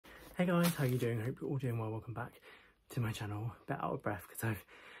Hey guys, how you doing? Hope you're all doing well. Welcome back to my channel. A bit out of breath because I've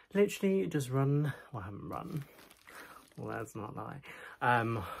literally just run, well I haven't run, well that's not a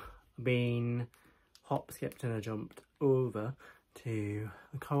lie. Been hop, skipped and I jumped over to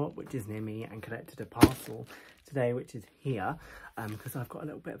the co-op which is near me and collected a parcel today which is here because I've got a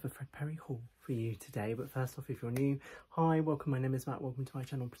little bit of a Fred Perry haul for you today. But first off, if you're new, hi, welcome, my name is Matt, welcome to my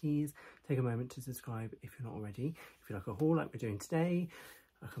channel. Please take a moment to subscribe if you're not already. If you like a haul like we're doing today,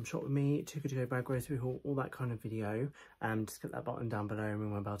 come shop with me, too good to go bag grocery haul, all that kind of video, just click that button down below and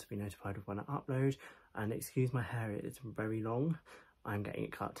ring my bell to be notified of when I upload. And excuse my hair, it's very long, I'm getting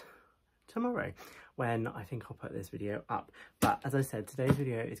it cut tomorrow when I think I'll put this video up. But as I said, today's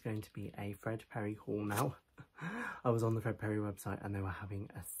video is going to be a Fred Perry haul. Now I was on the Fred Perry website and they were having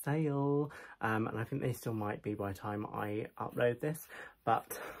a sale, and I think they still might be by the time I upload this,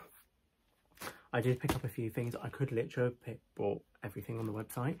 but I did pick up a few things. I could literally have bought everything on the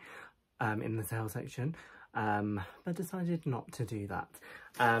website in the sale section, but decided not to do that.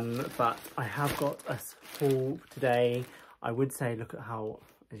 But I have got a haul today. I would say, look at how,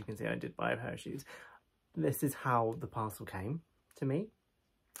 as you can see, I did buy a pair of shoes. This is how the parcel came to me.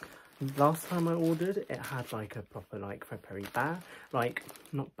 Last time I ordered, it had like a proper like Fred Perry bag, like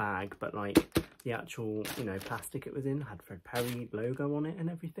not bag, but like the actual, you know, plastic it was in had Fred Perry logo on it and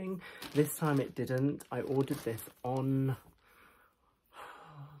everything. This time it didn't. I ordered this on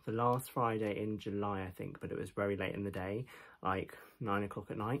the last Friday in July, I think, but it was very late in the day, like 9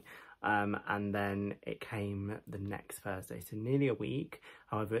 o'clock at night. And then it came the next Thursday, so nearly a week.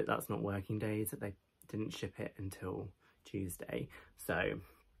 However, that's not working days, that they didn't ship it until Tuesday. So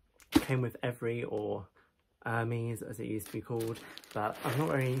it came with Every, or Hermes as it used to be called, but I'm not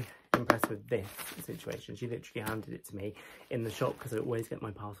very impressed with this situation. She literally handed it to me in the shop because I always get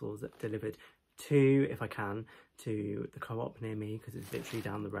my parcels delivered to, if I can, to the co-op near me because it's literally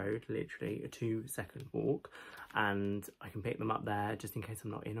down the road, literally a 2-second walk, and I can pick them up there just in case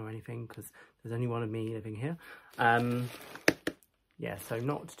I'm not in or anything because there's only one of me living here. Yeah, so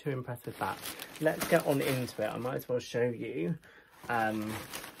not too impressed with that. Let's get on into it. I might as well show you. I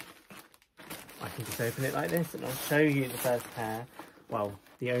can just open it like this and I'll show you the first pair, well,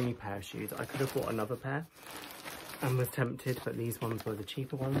 the only pair of shoes. I could have bought another pair and was tempted, but these ones were the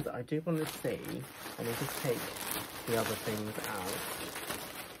cheaper ones. I do want to see, let me just take the other things out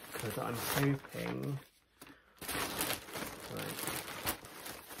because I'm hoping, right,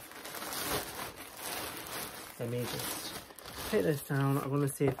 let me just take this down. I want to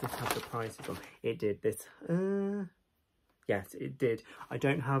see if this has the prices on. It did. This yes, it did. I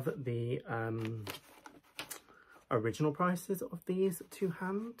don't have the original prices of these to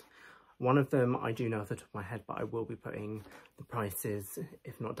hand. One of them I do know off the top of my head, but I will be putting the prices,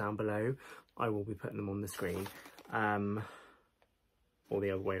 if not down below, I will be putting them on the screen, or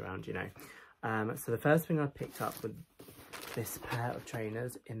the other way around, you know. So the first thing I picked up was this pair of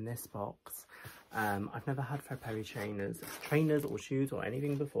trainers in this box. I've never had Fred Perry trainers or shoes or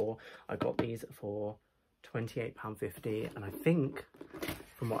anything before. I got these for £28.50, and I think,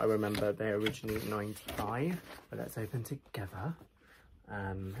 from what I remember, they're originally £95, but let's open together.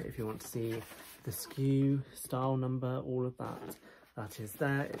 If you want to see the SKU, style number, all of that, that is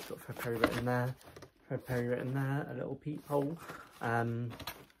there. It's got Fred Perry written there, Fred Perry written there, a little peephole. Open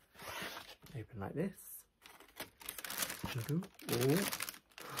like this. Ooh.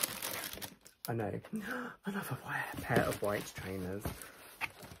 I know, another pair of white trainers,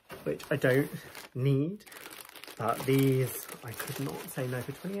 which I don't need, but these I could not say no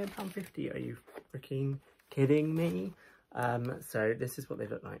for £28.50. Are you freaking kidding me? So this is what they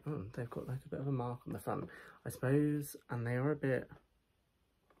look like. Oh, they've got like a bit of a mark on the front, I suppose, and they are a bit,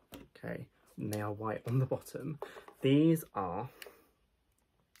 okay, and they are white on the bottom. These are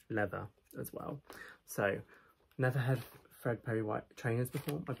leather as well. So never had Fred Perry white trainers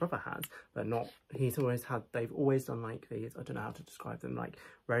before. My brother has, but not, he's always had, they've always done like these, I don't know how to describe them, like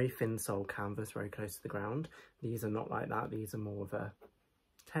very thin sole canvas, very close to the ground. These are not like that. These are more of a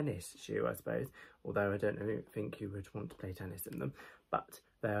tennis shoe, I suppose, although I don't think you would want to play tennis in them, but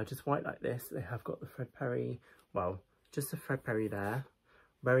they are just white like this. They have got the Fred Perry, well, just the Fred Perry there,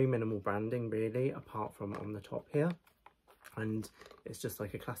 very minimal branding really, apart from on the top here, and it's just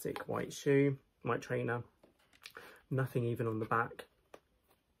like a classic white shoe, white trainer, nothing even on the back.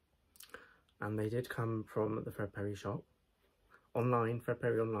 And they did come from the Fred Perry shop online, Fred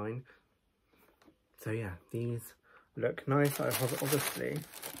Perry online. So yeah, these look nice. I have obviously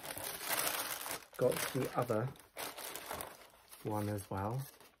got the other one as well,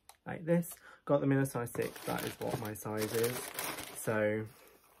 like this. Got them in a size 6, that is what my size is. So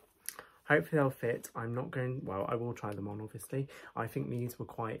hopefully they'll fit. I'm not going, well, I will try them on, obviously. I think these would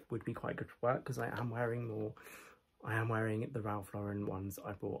be quite good for work, because I am wearing the Ralph Lauren ones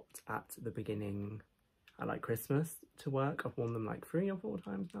I bought at the beginning at like Christmas to work. I've worn them like 3 or 4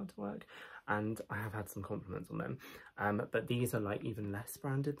 times now to work, and I have had some compliments on them. But these are like even less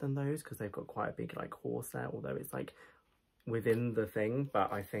branded than those, because they've got quite a big like horse there, although it's like within the thing.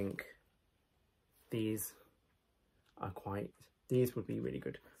 But I think these would be really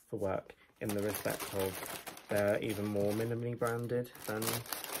good for work, in the respect of they're even more minimally branded than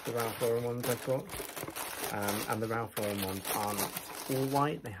the Ralph Lauren ones I've got. And the Ralph Lauren ones aren't all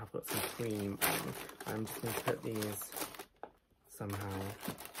white, they have got some cream on. I'm just going to put these somehow.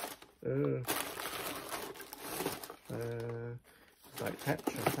 It's like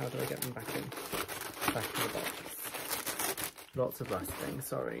Tetris. How do I get them back in the box? Lots of rusting,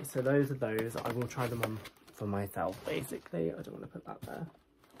 sorry. So those are those. I will try them on for myself, basically. I don't want to put that there.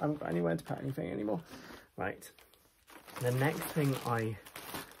 I haven't got anywhere to put anything anymore. Right. The next thing I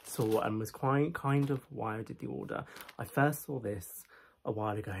saw, and was quite kind of why I did the order. I first saw this a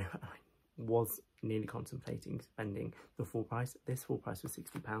while ago. I was nearly contemplating spending the full price. This full price was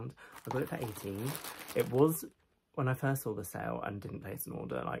 £60. I got it for 18. It was, when I first saw the sale and didn't place an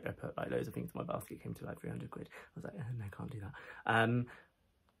order, like I put like loads of things in my basket, came to like 300 quid. I was like, no, I can't do that.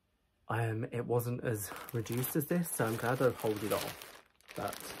 It wasn't as reduced as this, so I'm glad I've held it off.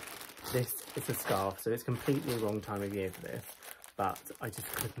 But this is a scarf, so it's completely wrong time of year for this. But I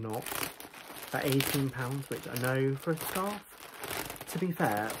just could not. For £18, which I know for a scarf, to be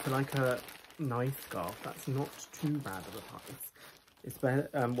fair, for like a nice scarf, that's not too bad of a price. It's better,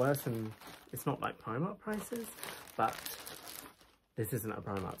 worse than, it's not like Primark prices, but this isn't a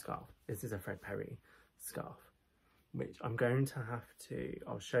Primark scarf. This is a Fred Perry scarf, which I'm going to have to,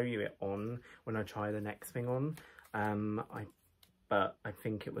 I'll show you it on when I try the next thing on. But I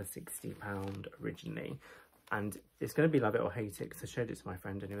think it was £60 originally. And it's going to be love it or hate it, because I showed it to my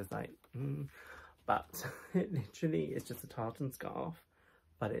friend and he was like, But it literally is just a tartan scarf,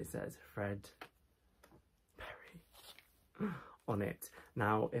 but it says Fred Perry on it.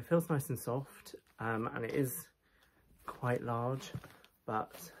 Now, it feels nice and soft, and it is quite large,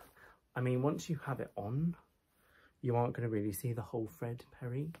 but I mean, once you have it on, you aren't going to really see the whole Fred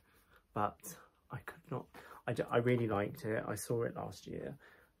Perry, but I could not, I really liked it. I saw it last year.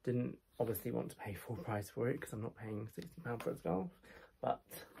 Didn't obviously want to pay full price for it because I'm not paying £60 for a scarf, but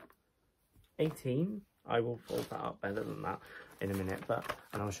 18, I will fold that up better than that in a minute,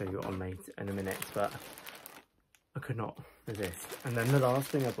 and I'll show you it on mate in a minute, but I could not resist. And then the last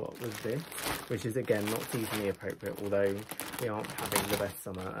thing I bought was this, which is again not seasonally appropriate, although we aren't having the best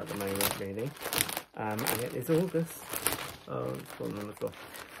summer at the moment really, and it is August. Oh, it's fallen on the floor.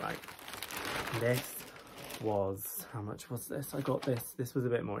 Right, this was, how much was this? I got this was a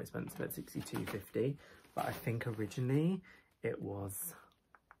bit more expensive at £62.50, but I think originally it was,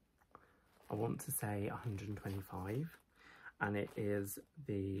 I want to say 125, and it is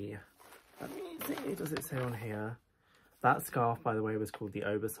the, let me see, does it say on here? That scarf, by the way, was called the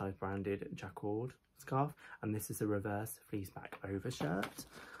oversized branded jacquard scarf, and this is a reverse fleeceback overshirt,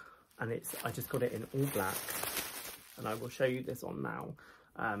 and it's, I just got it in all black, and I will show you this on now.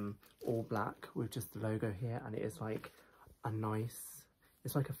 All black with just the logo here, and it is like a nice,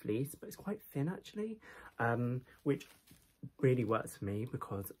 it's like a fleece, but it's quite thin actually, which really works for me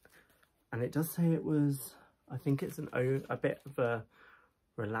because, and it does say it was, I think it's a bit of a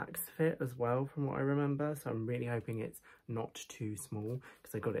relaxed fit as well from what I remember, so I'm really hoping it's not too small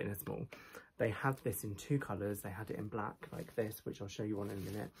because I got it in a small. They had this in 2 colours. They had it in black like this, which I'll show you on in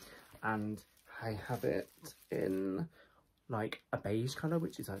a minute, and I have it in like a beige colour,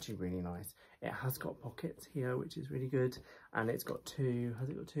 which is actually really nice. It has got pockets here, which is really good, and it's got 2, has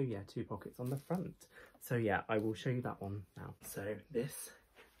it got 2? Yeah, 2 pockets on the front. So yeah, I will show you that one now. So this,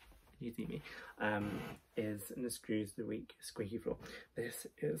 you see me, is, and the screws the weak squeaky floor. This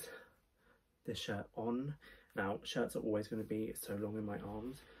is the shirt on. Now, shirts are always going to be so long in my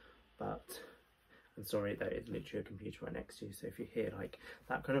arms, but I'm sorry, there is literally a computer right next to you, so if you hear like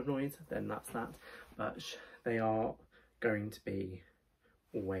that kind of noise, then that's that. But they are going to be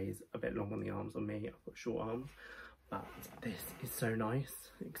always a bit long on the arms on me. I've got short arms, but this is so nice.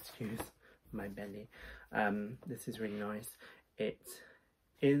 Excuse my belly. This is really nice. It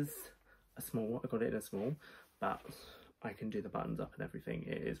is a small, I got it in a small, but I can do the buttons up and everything.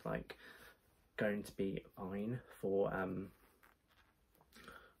 It is like going to be fine for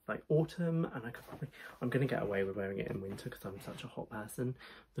like autumn, and I could probably, I'm gonna get away with wearing it in winter because I'm such a hot person.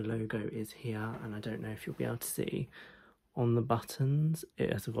 The logo is here, and I don't know if you'll be able to see on the buttons,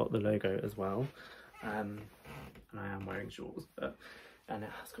 it has got the logo as well, and I am wearing shorts, but and it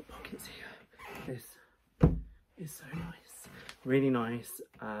has got pockets here. This is so nice, really nice,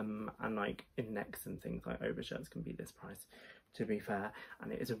 and like in necks and things, like overshirts can be this price, to be fair.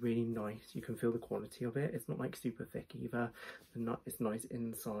 And it is a really nice, you can feel the quality of it. It's not like super thick either. It's nice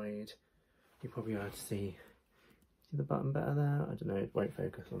inside. You probably have to see the button better there. I don't know, it won't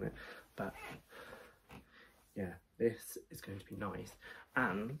focus on it, but yeah, this is going to be nice.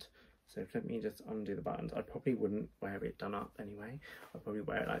 And so let me just undo the buttons. I probably wouldn't wear it done up anyway. I'd probably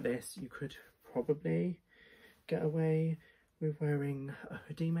wear it like this. You could probably get away with wearing a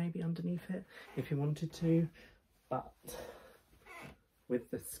hoodie maybe underneath it if you wanted to, but with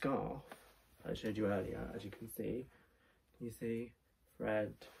the scarf I showed you earlier, as you can see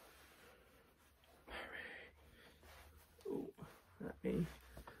thread. Ooh, let me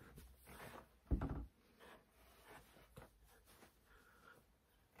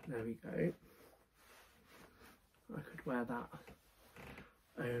there we go. I could wear that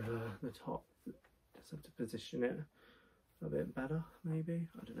over the top, just have to position it a bit better maybe,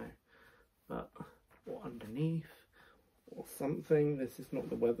 I don't know, but or underneath or something. This is not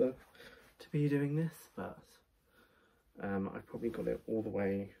the weather to be doing this, but I've probably got it all the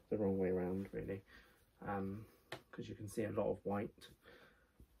way the wrong way around really, because you can see a lot of white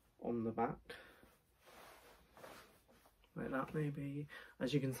on the back. Like that maybe.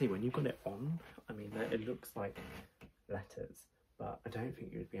 As you can see, when you've got it on, I mean, it looks like letters, but I don't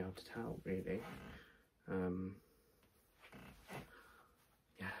think you'd be able to tell really.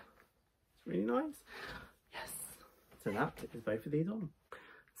 Yeah, it's really nice. Yes, so that is both of these on.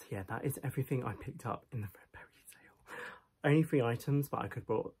 So yeah, that is everything I picked up in the Fredberry sale. Only 3 items, but I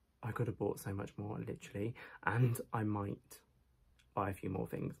could have bought so much more, literally, and I might buy a few more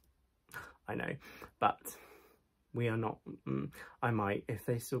things. I know, but we are not, I might, if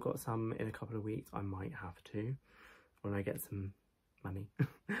they still got some in a couple of weeks, I might have to when I get some money.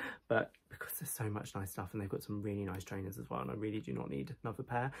 But because there's so much nice stuff, and they've got some really nice trainers as well, and I really do not need another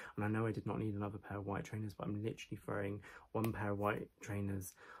pair. And I know I did not need another pair of white trainers, but I'm literally throwing 1 pair of white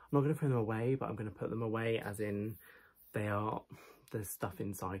trainers. I'm not going to throw them away, but I'm going to put them away as in there's stuff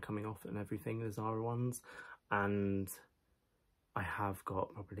inside coming off and everything, the Zara ones. And I've got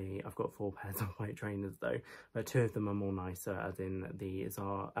 4 pairs of white trainers though, but 2 of them are more nicer, as in these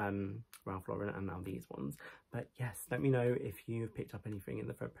are Ralph Lauren, and now these ones. But yes, let me know if you've picked up anything in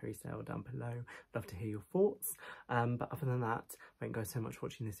the Fredberry sale down below. Love to hear your thoughts. But other than that, thank you guys so much for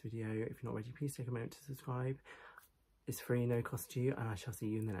watching this video. If you're not ready, please take a moment to subscribe. It's free, no cost to you, and I shall see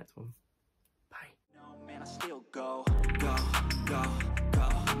you in the next one. Bye. No, man, I still go, go, go,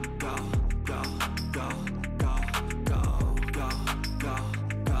 go, go, go, go, go, go, go, go,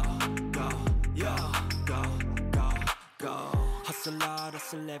 go, go, go, go, go. Hustle hard,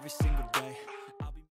 hustle every single day.